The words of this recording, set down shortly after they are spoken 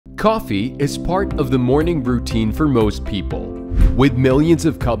Coffee is part of the morning routine for most people. With millions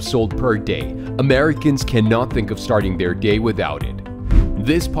of cups sold per day, Americans cannot think of starting their day without it.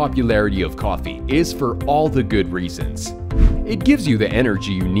 This popularity of coffee is for all the good reasons. It gives you the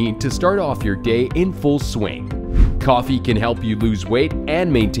energy you need to start off your day in full swing. Coffee can help you lose weight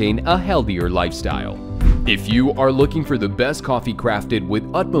and maintain a healthier lifestyle. If you are looking for the best coffee crafted with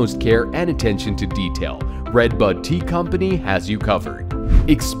utmost care and attention to detail, Red Bud Tea Company has you covered.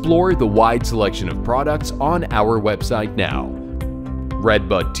 Explore the wide selection of products on our website now,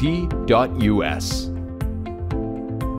 redbudtea.us.